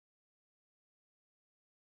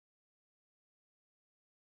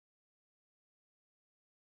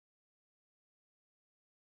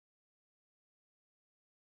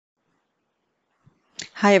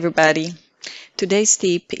Hi everybody. Today's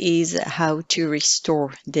tip is how to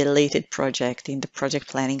restore deleted project in the project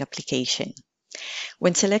planning application.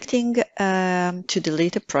 When selecting to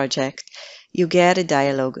delete a project, you get a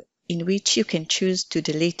dialog in which you can choose to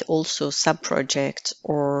delete also sub-projects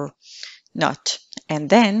or not, and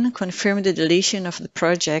then confirm the deletion of the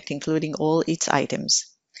project including all its items.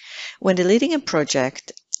 When deleting a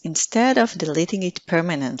project, instead of deleting it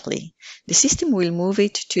permanently, the system will move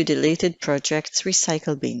it to deleted projects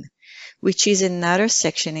recycle bin, which is another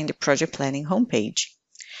section in the project planning homepage.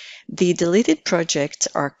 The deleted projects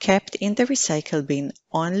are kept in the recycle bin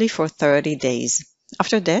only for 30 days.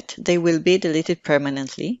 After that, they will be deleted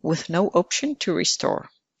permanently with no option to restore.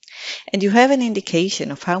 And you have an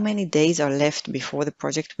indication of how many days are left before the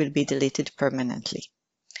project will be deleted permanently.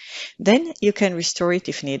 Then you can restore it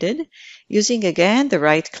if needed, using again the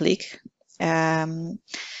right click.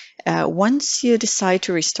 Once you decide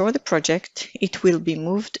to restore the project, it will be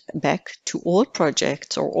moved back to all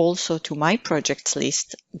projects or also to my projects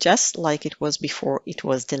list, just like it was before it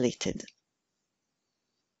was deleted.